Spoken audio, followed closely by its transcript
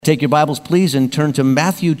Take your Bibles, please, and turn to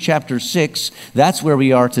Matthew chapter 6. That's where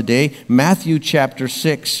we are today, Matthew chapter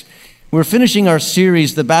 6. We're finishing our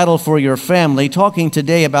series, The Battle for Your Family, talking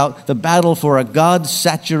today about the battle for a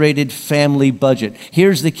God-saturated family budget.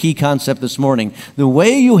 Here's the key concept this morning. The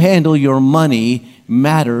way you handle your money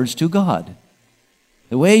matters to God.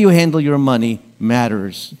 The way you handle your money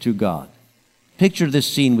matters to God. Picture this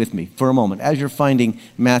scene with me for a moment as you're finding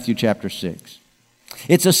Matthew chapter 6.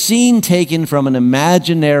 It's a scene taken from an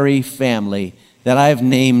imaginary family that I've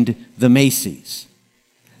named the Macy's.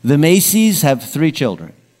 The Macy's have 3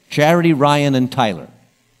 children, Charity, Ryan, and Tyler.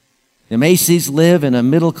 The Macy's live in a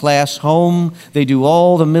middle-class home. They do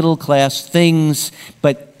all the middle-class things,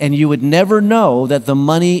 and you would never know that the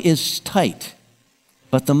money is tight.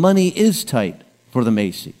 But the money is tight for the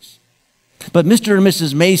Macy's. But Mr. and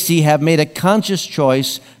Mrs. Macy have made a conscious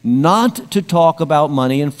choice not to talk about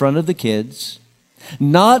money in front of the kids,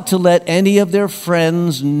 not to let any of their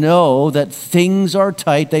friends know that things are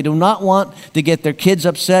tight. They do not want to get their kids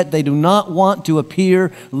upset. They do not want to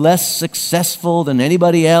appear less successful than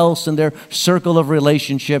anybody else in their circle of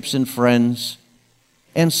relationships and friends.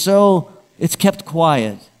 And so it's kept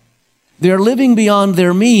quiet. They're living beyond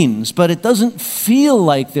their means, but it doesn't feel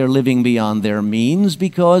like they're living beyond their means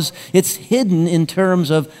because it's hidden in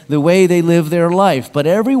terms of the way they live their life. But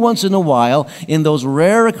every once in a while, in those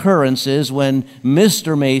rare occurrences when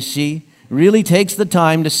Mr. Macy really takes the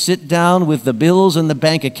time to sit down with the bills and the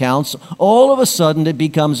bank accounts, all of a sudden it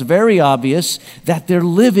becomes very obvious that they're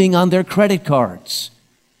living on their credit cards.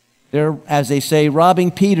 They're, as they say,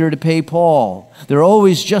 robbing Peter to pay Paul. They're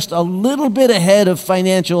always just a little bit ahead of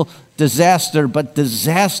financial disaster, but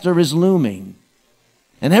disaster is looming.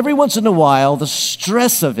 And every once in a while, the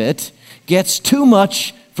stress of it gets too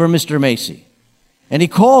much for Mr. Macy. And he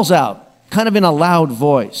calls out, kind of in a loud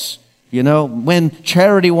voice. You know, when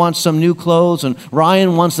Charity wants some new clothes and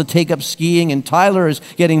Ryan wants to take up skiing and Tyler is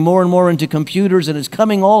getting more and more into computers and it's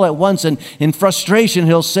coming all at once, and in frustration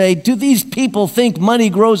he'll say, "Do these people think money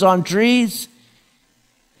grows on trees?"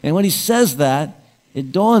 And when he says that,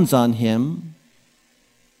 it dawns on him,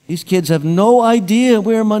 these kids have no idea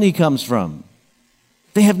where money comes from.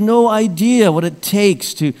 They have no idea what it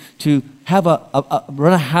takes to have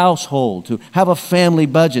run a household, to have a family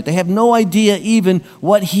budget. They have no idea even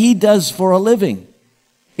what he does for a living.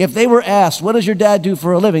 If they were asked, "What does your dad do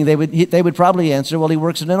for a living?" they would probably answer, "Well, he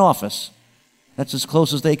works in an office." That's as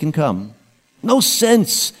close as they can come. No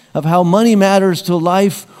sense of how money matters to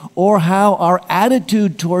life or how our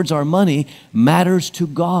attitude towards our money matters to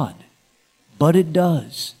God. But it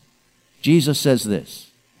does. Jesus says this.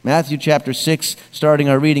 Matthew chapter 6, starting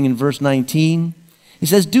our reading in verse 19. He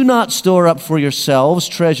says, "Do not store up for yourselves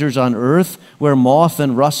treasures on earth, where moth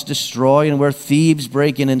and rust destroy and where thieves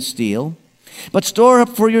break in and steal. But store up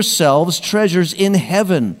for yourselves treasures in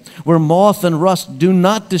heaven, where moth and rust do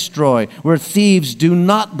not destroy, where thieves do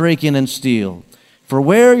not break in and steal. For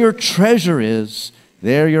where your treasure is,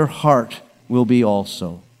 there your heart will be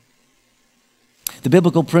also." The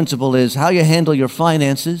biblical principle is how you handle your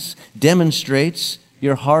finances demonstrates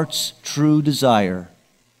your heart's true desire,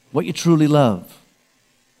 what you truly love.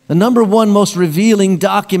 The number one most revealing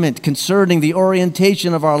document concerning the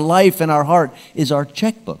orientation of our life and our heart is our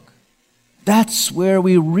checkbook. That's where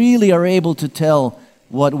we really are able to tell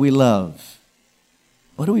what we love.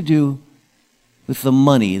 What do we do with the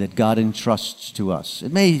money that God entrusts to us?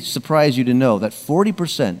 It may surprise you to know that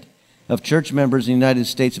 40% of church members in the United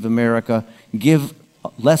States of America give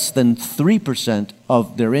less than 3%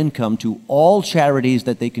 of their income to all charities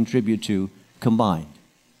that they contribute to combined.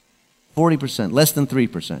 40%, less than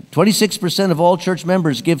 3%. 26% of all church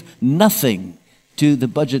members give nothing to the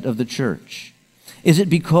budget of the church. Is it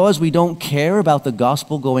because we don't care about the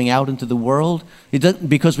gospel going out into the world?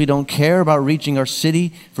 Because we don't care about reaching our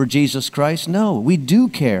city for Jesus Christ? No, we do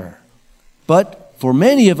care. But for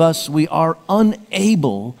many of us, we are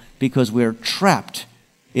unable because we're trapped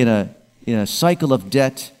in a cycle of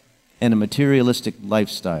debt and a materialistic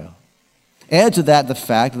lifestyle. Add to that the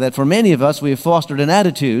fact that for many of us, we have fostered an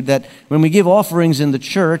attitude that when we give offerings in the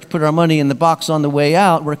church, put our money in the box on the way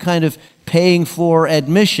out, we're kind of paying for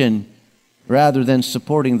admission rather than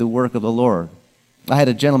supporting the work of the Lord. I had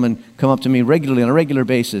a gentleman come up to me regularly, on a regular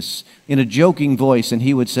basis, in a joking voice, and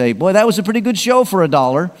he would say, "Boy, that was a pretty good show for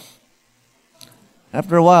 $1.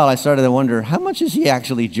 After a while, I started to wonder, how much is he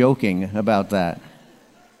actually joking about that?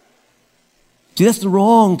 See, that's the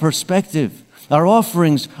wrong perspective. Our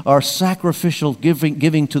offerings are sacrificial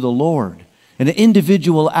giving to the Lord, an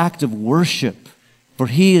individual act of worship, for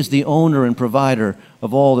He is the owner and provider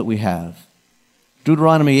of all that we have.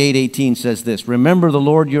 Deuteronomy 8:18 says this, "Remember the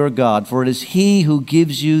Lord your God, for it is He who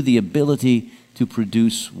gives you the ability to to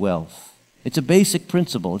produce wealth. It's a basic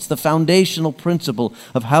principle. It's the foundational principle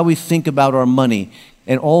of how we think about our money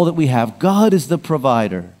and all that we have. God is the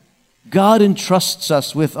provider. God entrusts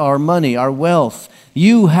us with our money, our wealth.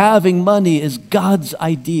 You having money is God's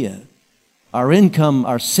idea. Our income,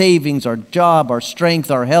 our savings, our job, our strength,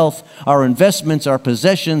 our health, our investments, our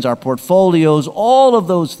possessions, our portfolios, all of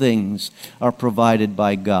those things are provided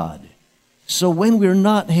by God. So when we're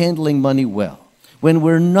not handling money well, when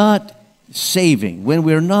we're not saving, when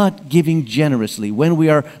we're not giving generously, when we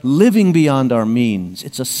are living beyond our means,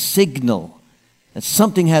 it's a signal that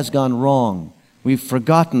something has gone wrong. We've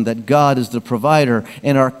forgotten that God is the provider,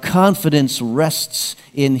 and our confidence rests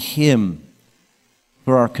in Him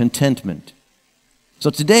for our contentment. So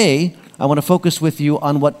today, I want to focus with you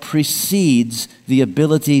on what precedes the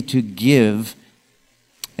ability to give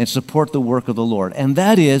and support the work of the Lord. And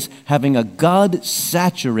that is having a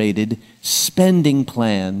God-saturated spending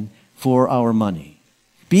plan for our money.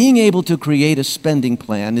 Being able to create a spending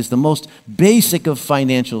plan is the most basic of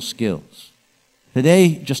financial skills.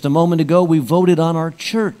 Today, just a moment ago, we voted on our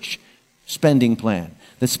church spending plan.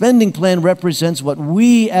 The spending plan represents what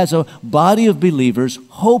we as a body of believers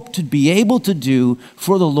hope to be able to do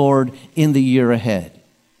for the Lord in the year ahead.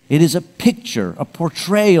 It is a picture, a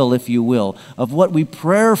portrayal, if you will, of what we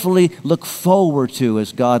prayerfully look forward to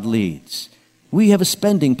as God leads. We have a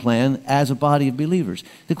spending plan as a body of believers.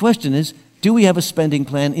 The question is, do we have a spending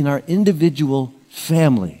plan in our individual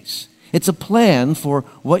families? It's a plan for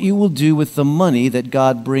what you will do with the money that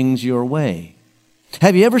God brings your way.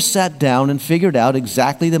 Have you ever sat down and figured out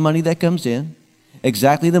exactly the money that comes in,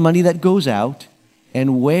 exactly the money that goes out,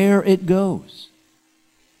 and where it goes?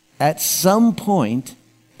 At some point,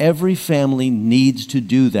 every family needs to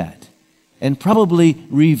do that and probably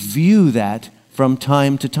review that from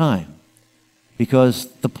time to time because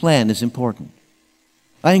the plan is important.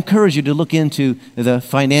 I encourage you to look into the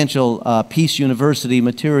Financial Peace University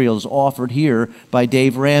materials offered here by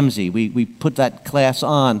Dave Ramsey. We put that class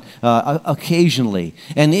on occasionally.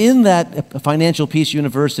 And in that Financial Peace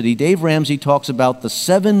University, Dave Ramsey talks about the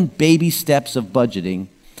 7 baby steps of budgeting,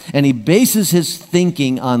 and he bases his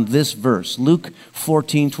thinking on this verse, Luke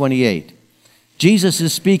 14:28. Jesus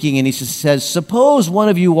is speaking, and he says, "Suppose one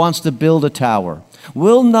of you wants to build a tower.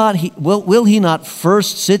 Will he not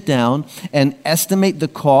first sit down and estimate the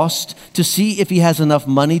cost to see if he has enough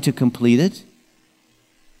money to complete it?"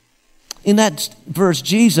 In that verse,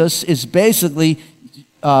 Jesus is basically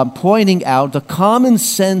pointing out the common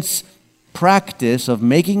sense practice of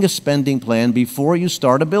making a spending plan before you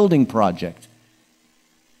start a building project.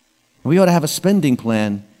 We ought to have a spending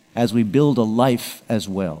plan as we build a life as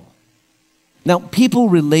well. Now, people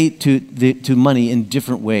relate to money in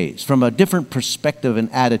different ways, from a different perspective and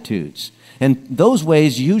attitudes. And those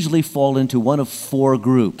ways usually fall into one of 4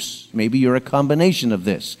 groups. Maybe you're a combination of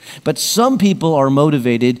this. But some people are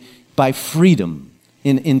motivated by freedom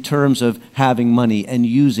in terms of having money and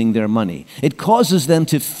using their money. It causes them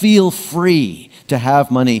to feel free to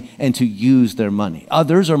have money and to use their money.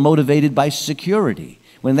 Others are motivated by security.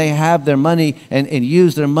 When they have their money and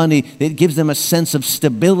use their money, it gives them a sense of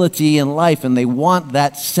stability in life, and they want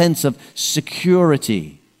that sense of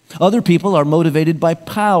security. Other people are motivated by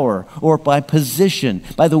power or by position,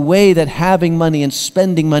 by the way that having money and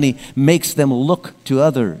spending money makes them look to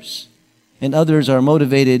others. And others are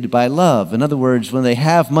motivated by love. In other words, when they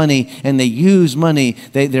have money and they use money,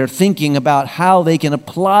 they're thinking about how they can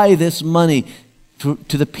apply this money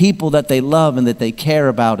to the people that they love and that they care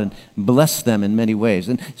about and bless them in many ways.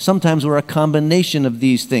 And sometimes we're a combination of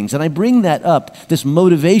these things. And I bring that up, this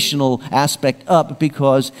motivational aspect up,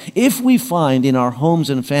 because if we find in our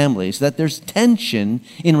homes and families that there's tension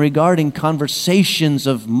in regarding conversations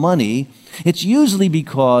of money, it's usually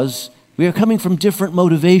because we are coming from different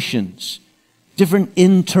motivations, different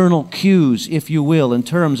internal cues, if you will, in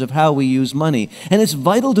terms of how we use money. And it's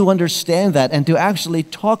vital to understand that and to actually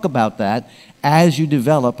talk about that as you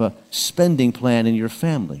develop a spending plan in your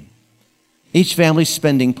family. Each family's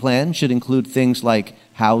spending plan should include things like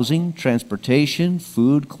housing, transportation,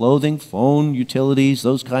 food, clothing, phone, utilities,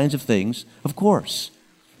 those kinds of things, of course.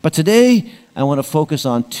 But today, I want to focus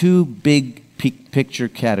on 2 big picture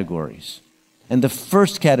categories. And the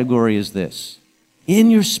first category is this: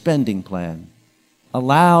 in your spending plan,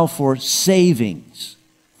 allow for savings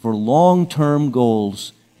for long-term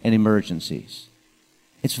goals and emergencies.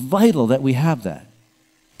 It's vital that we have that.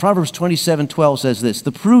 Proverbs 27:12 says this: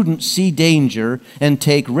 "The prudent see danger and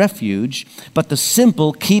take refuge, but the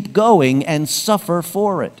simple keep going and suffer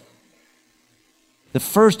for it." The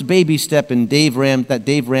first baby step that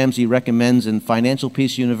Dave Ramsey recommends in Financial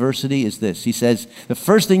Peace University is this. He says, the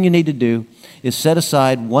first thing you need to do is set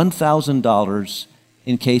aside $1,000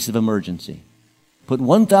 in case of emergency. Put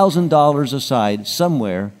 $1,000 aside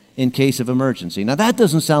somewhere in case of emergency. Now that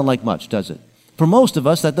doesn't sound like much, does it? For most of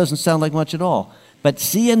us, that doesn't sound like much at all. But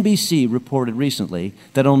CNBC reported recently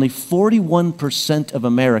that only 41% of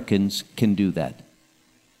Americans can do that.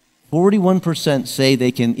 41% say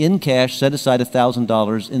they can, in cash, set aside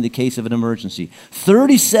 $1,000 in the case of an emergency.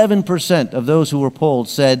 37% of those who were polled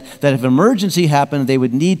said that if an emergency happened, they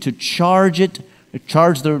would need to charge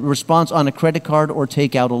the response on a credit card or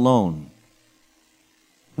take out a loan.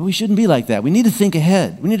 But we shouldn't be like that. We need to think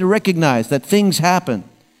ahead. We need to recognize that things happen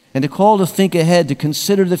and to call to think ahead, to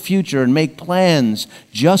consider the future and make plans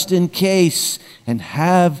just in case and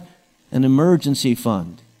have an emergency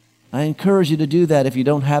fund. I encourage you to do that if you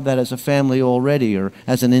don't have that as a family already or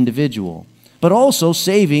as an individual. But also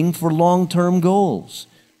saving for long-term goals.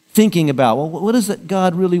 Thinking about, well, what does that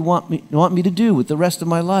God really want me to do with the rest of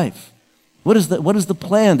my life? What is the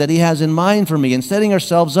plan that He has in mind for me? And setting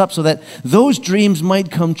ourselves up so that those dreams might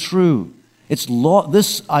come true.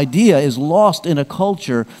 This idea is lost in a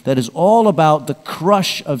culture that is all about the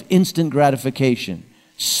crush of instant gratification.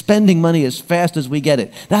 Spending money as fast as we get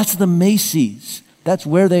it. That's the Macy's. That's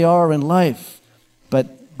where they are in life. But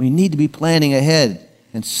we need to be planning ahead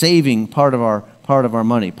and saving part of our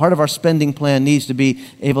money. Part of our spending plan needs to be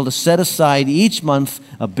able to set aside each month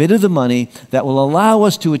a bit of the money that will allow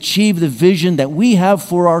us to achieve the vision that we have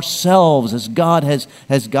for ourselves as God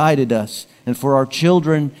has guided us, and for our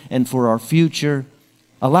children and for our future.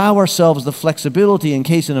 Allow ourselves the flexibility in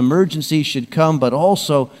case an emergency should come, but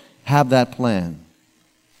also have that plan.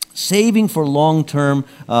 Saving for the long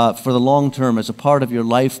term as a part of your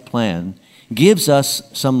life plan gives us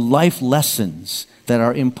some life lessons that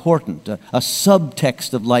are important, a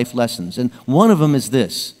subtext of life lessons. And one of them is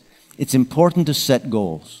this: it's important to set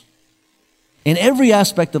goals. In every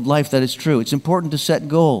aspect of life that is true, it's important to set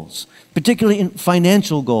goals, particularly in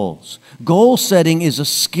financial goals. Goal setting is a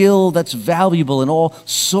skill that's valuable in all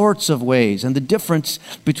sorts of ways. And the difference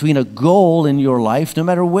between a goal in your life, no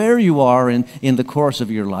matter where you are in the course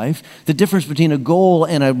of your life, the difference between a goal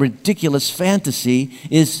and a ridiculous fantasy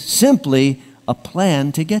is simply a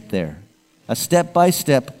plan to get there. A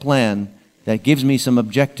step-by-step plan that gives me some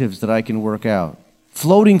objectives that I can work out.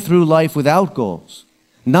 Floating through life without goals.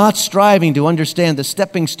 Not striving to understand the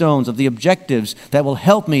stepping stones of the objectives that will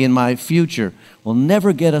help me in my future will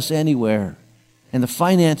never get us anywhere. And the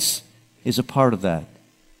finance is a part of that.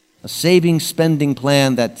 A saving spending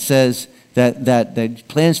plan that says that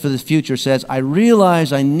plans for the future says, I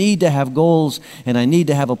realize I need to have goals and I need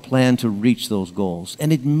to have a plan to reach those goals.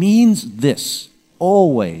 And it means this.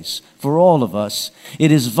 Always, for all of us,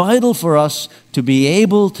 it is vital for us to be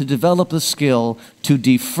able to develop the skill to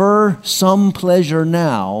defer some pleasure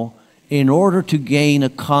now in order to gain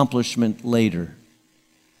accomplishment later.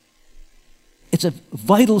 It's a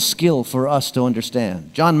vital skill for us to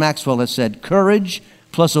understand. John Maxwell has said, courage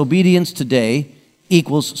plus obedience today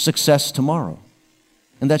equals success tomorrow.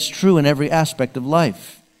 And that's true in every aspect of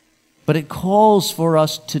life. But it calls for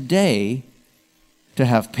us today to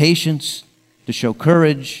have patience, to show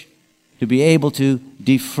courage, to be able to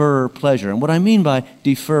defer pleasure. And what I mean by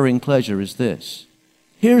deferring pleasure is this.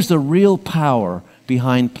 Here's the real power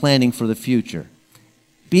behind planning for the future.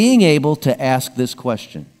 Being able to ask this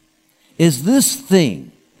question. Is this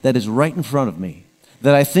thing that is right in front of me,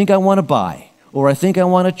 that I think I want to buy, or I think I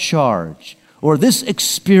want to charge, or this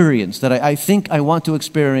experience that I think I want to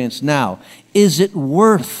experience now, is it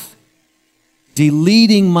worth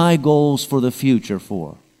deleting my goals for the future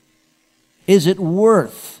for? Is it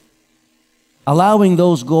worth allowing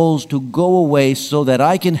those goals to go away so that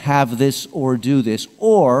I can have this or do this?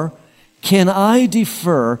 Or can I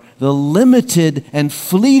defer the limited and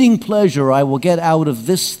fleeting pleasure I will get out of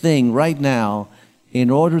this thing right now in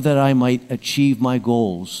order that I might achieve my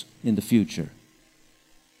goals in the future?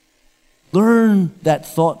 Learn that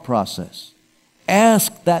thought process.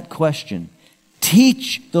 Ask that question.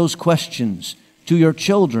 Teach those questions to your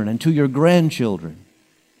children and to your grandchildren.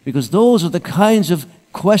 Because those are the kinds of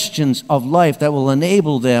questions of life that will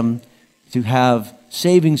enable them to have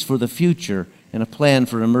savings for the future and a plan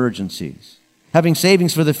for emergencies. Having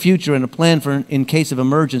savings for the future and a plan for in case of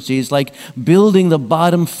emergency is like building the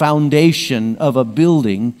bottom foundation of a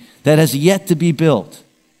building that has yet to be built.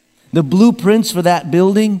 The blueprints for that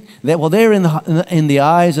building, they're in the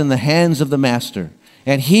eyes and the hands of the master.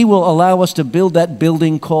 And He will allow us to build that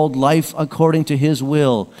building called life according to His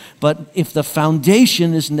will. But if the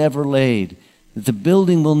foundation is never laid, the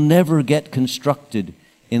building will never get constructed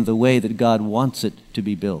in the way that God wants it to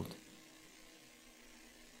be built.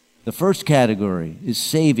 The first category is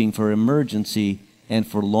saving for emergency and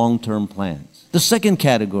for long-term plans. The second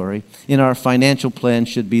category in our financial plan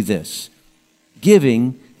should be this: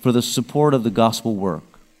 giving for the support of the gospel work.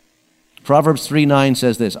 Proverbs 3:9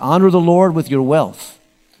 says this: honor the Lord with your wealth,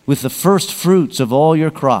 with the first fruits of all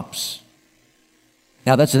your crops.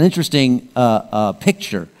 Now that's an interesting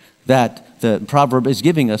picture that the proverb is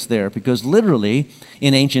giving us there, because literally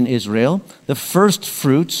in ancient Israel, the first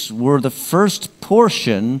fruits were the first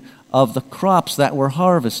portion of the crops that were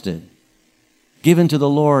harvested, given to the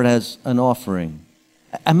Lord as an offering.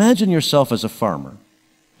 Imagine yourself as a farmer.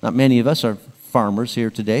 Not many of us are farmers here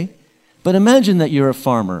today, but imagine that you're a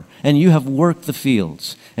farmer and you have worked the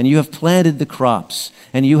fields and you have planted the crops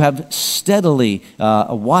and you have steadily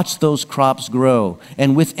watched those crops grow,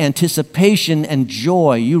 and with anticipation and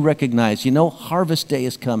joy you recognize, harvest day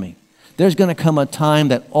is coming. There's going to come a time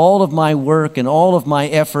that all of my work and all of my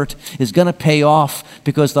effort is going to pay off,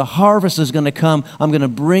 because the harvest is going to come. I'm going to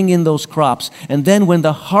bring in those crops. And then when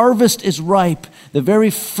the harvest is ripe, the very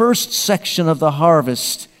first section of the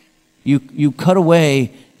harvest, you cut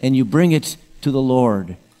away and you bring it to the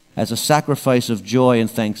Lord as a sacrifice of joy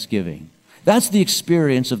and thanksgiving. That's the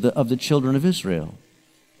experience of the children of Israel.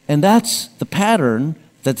 And that's the pattern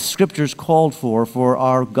that the Scriptures called for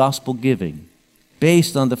our gospel giving,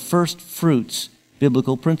 based on the first fruits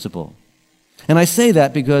biblical principle. And I say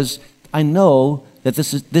that because I know that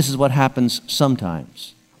this is what happens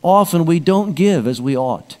sometimes. Often we don't give as we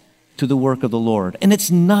ought to the work of the Lord. And it's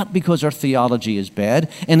not because our theology is bad,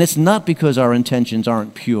 and it's not because our intentions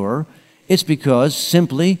aren't pure. It's because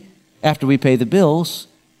simply, after we pay the bills,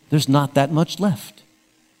 there's not that much left.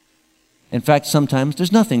 In fact, sometimes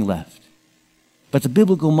there's nothing left. But the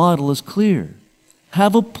biblical model is clear.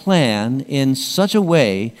 Have a plan in such a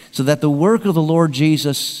way so that the work of the Lord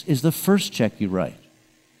Jesus is the first check you write.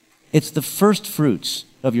 It's the first fruits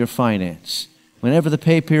of your finance. Whenever the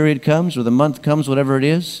pay period comes or the month comes, whatever it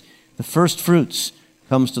is, the first fruits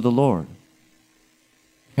comes to the Lord.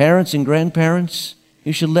 Parents and grandparents,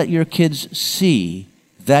 you should let your kids see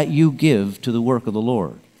that you give to the work of the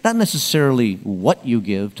Lord. Not necessarily what you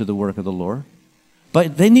give to the work of the Lord,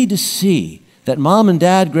 but they need to see that mom and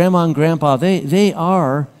dad, grandma and grandpa, they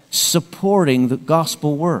are supporting the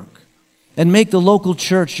gospel work. And make the local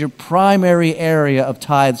church your primary area of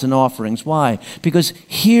tithes and offerings. Why? Because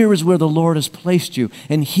here is where the Lord has placed you.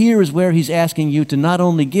 And here is where He's asking you to not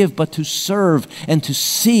only give, but to serve and to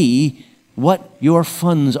see what your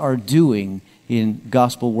funds are doing in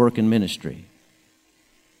gospel work and ministry.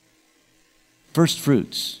 First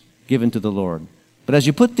fruits given to the Lord. But as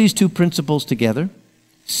you put these two principles together,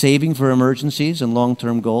 saving for emergencies and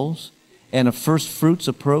long-term goals, and a first fruits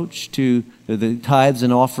approach to the tithes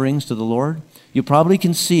and offerings to the Lord, you probably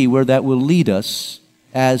can see where that will lead us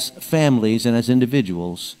as families and as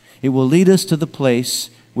individuals. It will lead us to the place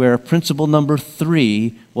where principle number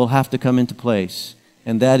 3 will have to come into place,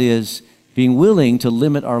 and that is being willing to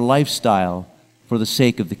limit our lifestyle for the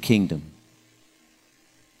sake of the kingdom.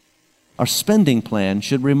 Our spending plan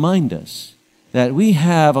should remind us that we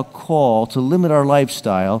have a call to limit our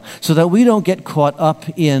lifestyle so that we don't get caught up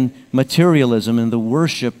in materialism and the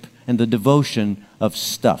worship and the devotion of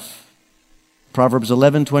stuff. Proverbs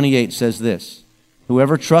 11:28 says this: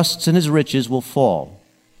 whoever trusts in his riches will fall,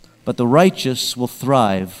 but the righteous will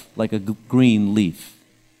thrive like a green leaf.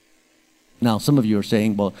 Now, some of you are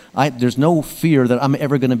saying, well, there's no fear that I'm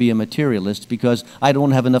ever going to be a materialist because I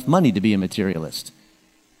don't have enough money to be a materialist.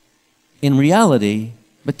 In reality,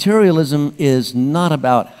 materialism is not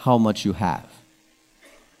about how much you have.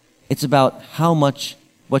 It's about how much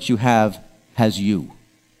what you have has you.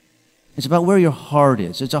 It's about where your heart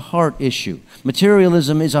is. It's a heart issue.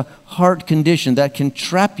 Materialism is a heart condition that can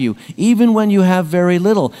trap you even when you have very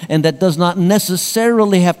little, and that does not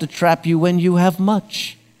necessarily have to trap you when you have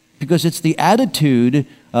much, because it's the attitude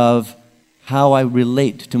of how I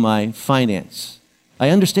relate to my finance.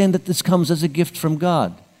 I understand that this comes as a gift from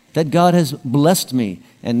God, that God has blessed me,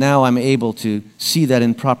 and now I'm able to see that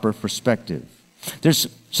in proper perspective. There's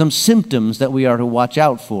some symptoms that we are to watch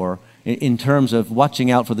out for in terms of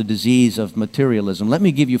watching out for the disease of materialism. Let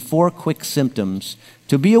me give you 4 quick symptoms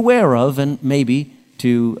to be aware of and maybe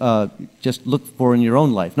to just look for in your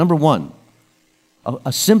own life. Number 1,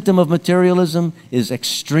 a symptom of materialism is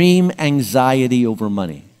extreme anxiety over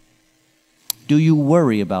money. Do you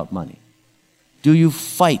worry about money? Do you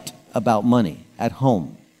fight about money at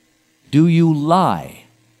home? Do you lie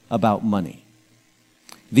about money?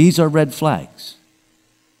 These are red flags.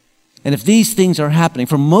 And if these things are happening,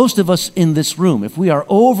 for most of us in this room, if we are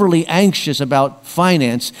overly anxious about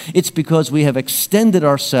finance, it's because we have extended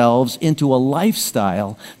ourselves into a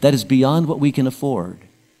lifestyle that is beyond what we can afford,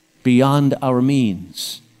 beyond our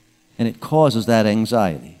means, and it causes that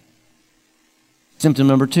anxiety. Symptom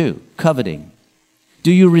number 2, coveting.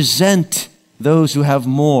 Do you resent those who have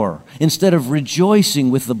more instead of rejoicing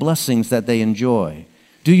with the blessings that they enjoy?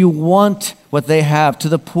 Do you want what they have to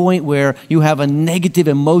the point where you have a negative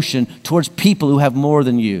emotion towards people who have more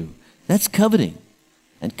than you? That's coveting.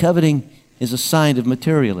 And coveting is a sign of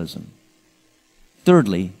materialism.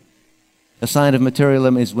 Thirdly, a sign of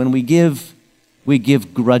materialism is when we give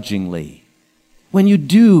grudgingly. When you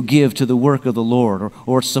do give to the work of the Lord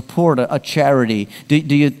or support a charity, do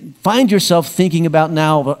you find yourself thinking about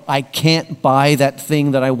now, I can't buy that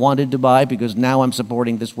thing that I wanted to buy because now I'm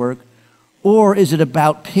supporting this work? Or is it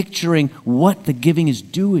about picturing what the giving is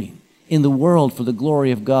doing in the world for the glory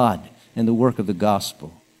of God and the work of the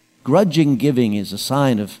gospel? Grudging giving is a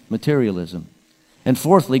sign of materialism. And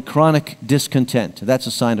fourthly, chronic discontent. That's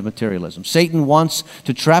a sign of materialism. Satan wants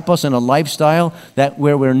to trap us in a lifestyle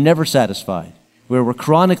where we're never satisfied, where we're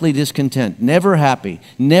chronically discontent, never happy,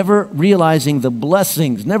 never realizing the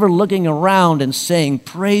blessings, never looking around and saying,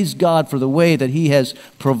 praise God for the way that He has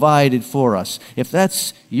provided for us. If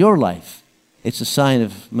that's your life, it's a sign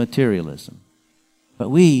of materialism. But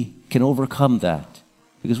we can overcome that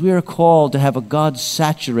because we are called to have a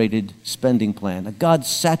God-saturated spending plan, a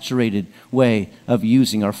God-saturated way of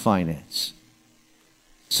using our finance.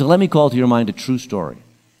 So let me call to your mind a true story,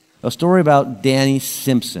 a story about Danny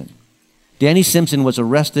Simpson. Danny Simpson was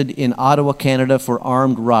arrested in Ottawa, Canada for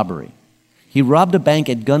armed robbery. He robbed a bank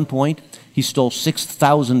at gunpoint. He stole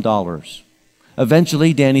 $6,000.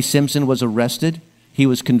 Eventually, Danny Simpson was arrested. He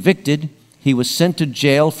was convicted. He was sent to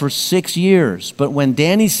jail for 6 years. But when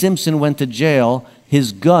Danny Simpson went to jail,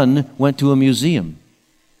 his gun went to a museum.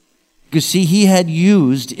 You see, he had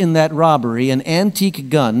used in that robbery an antique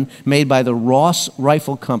gun made by the Ross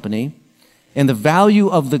Rifle Company, and the value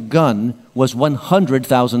of the gun was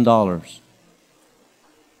 $100,000.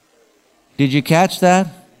 Did you catch that?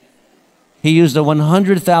 He used a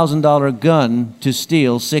 $100,000 gun to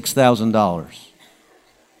steal $6,000.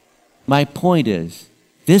 My point is,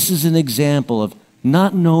 this is an example of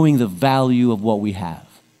not knowing the value of what we have,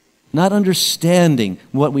 not understanding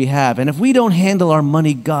what we have. And if we don't handle our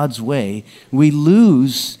money God's way, we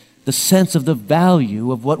lose the sense of the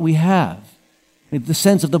value of what we have, the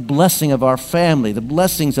sense of the blessing of our family, the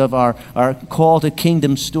blessings of our call to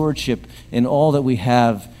kingdom stewardship in all that we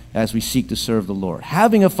have as we seek to serve the Lord.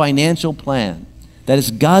 Having a financial plan that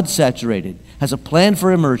is God-saturated, has a plan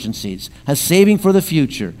for emergencies, has saving for the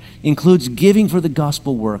future, includes giving for the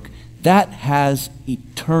gospel work, that has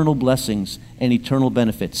eternal blessings and eternal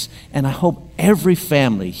benefits. And I hope every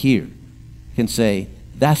family here can say,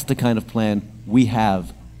 that's the kind of plan we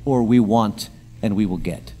have or we want and we will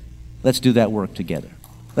get. Let's do that work together.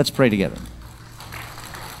 Let's pray together.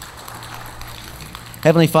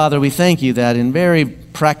 Heavenly Father, we thank you that in very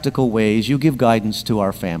practical ways you give guidance to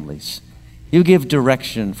our families. You give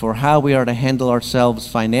direction for how we are to handle ourselves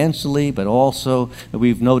financially, but also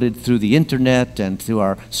we've noted through the internet and through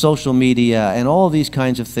our social media and all these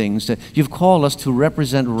kinds of things that you've called us to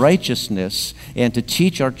represent righteousness and to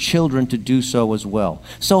teach our children to do so as well.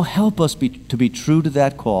 So help us to be true to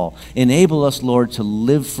that call. Enable us, Lord, to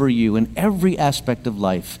live for you in every aspect of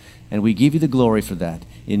life. And we give you the glory for that.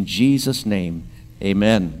 In Jesus' name,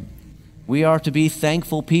 amen. We are to be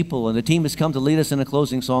thankful people, and the team has come to lead us in a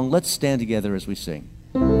closing song. Let's stand together as we sing.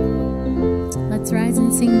 Let's rise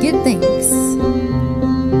and sing, Give Thanks.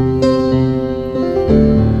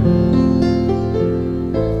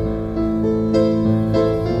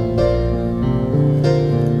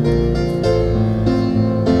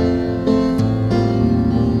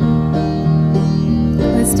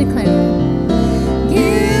 Let's declare.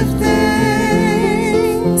 Give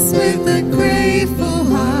thanks with a grateful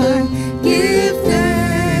heart. Give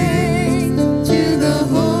thanks to the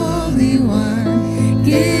Holy One.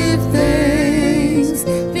 Give thanks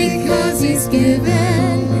because He's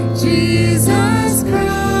given Jesus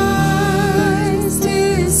Christ,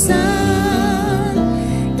 His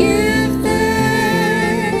Son. Give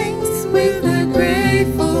thanks with a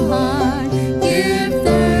grateful heart. Give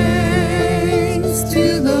thanks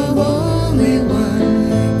to the Holy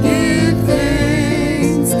One. Give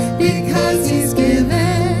thanks because He's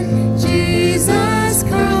given Jesus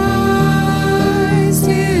Christ,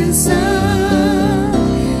 His Son.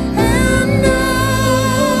 And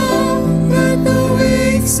know that the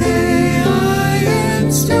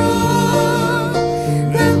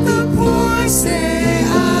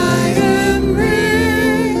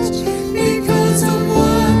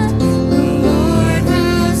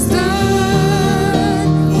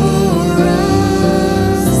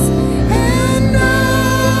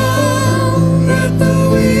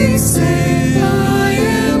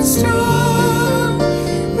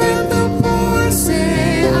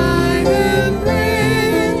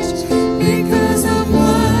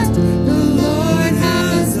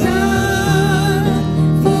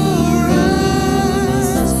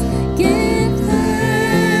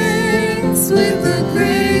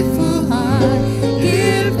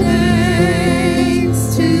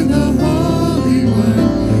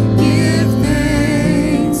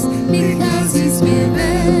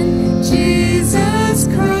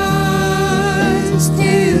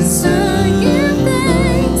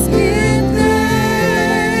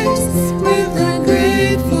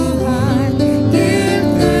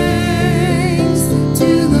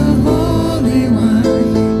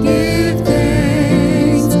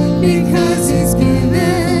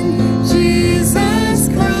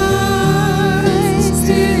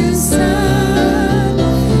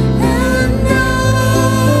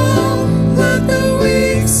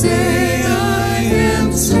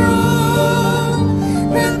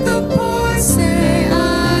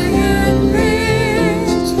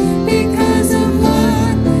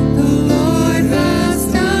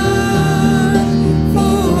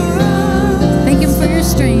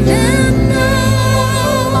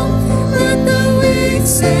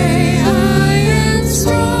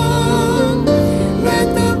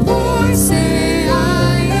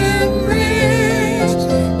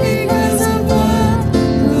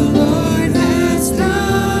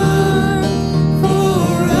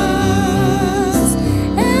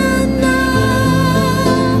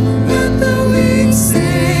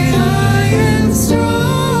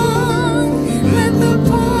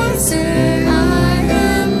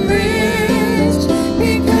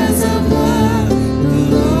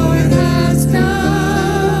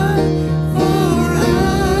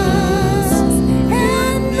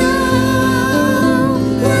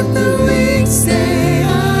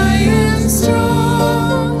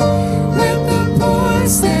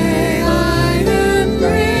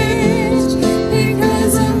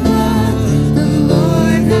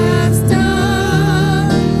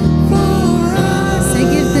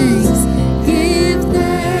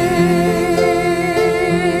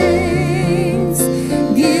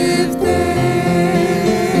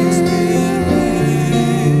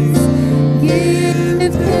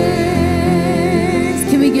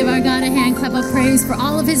for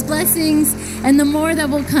all of his blessings and the more that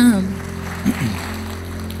will come.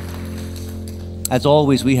 As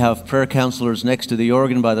always, we have prayer counselors next to the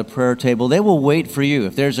organ by the prayer table. They will wait for you.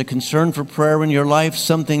 If there's a concern for prayer in your life,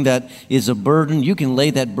 something that is a burden, you can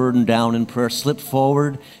lay that burden down in prayer. Slip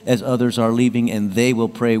forward as others are leaving, and they will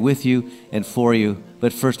pray with you and for you.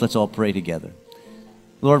 But first, let's all pray together.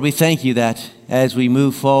 Lord, we thank you that as we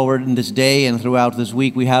move forward in this day and throughout this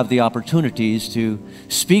week, we have the opportunities to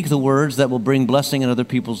speak the words that will bring blessing in other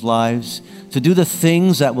people's lives, to do the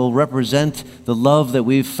things that will represent the love that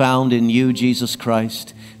we've found in you, Jesus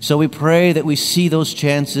Christ. So we pray that we see those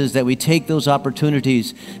chances, that we take those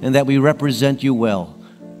opportunities, and that we represent you well.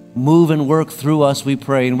 Move and work through us, we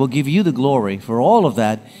pray, and we'll give you the glory for all of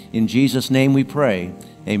that. In Jesus' name we pray.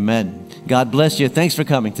 Amen. God bless you. Thanks for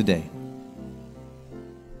coming today.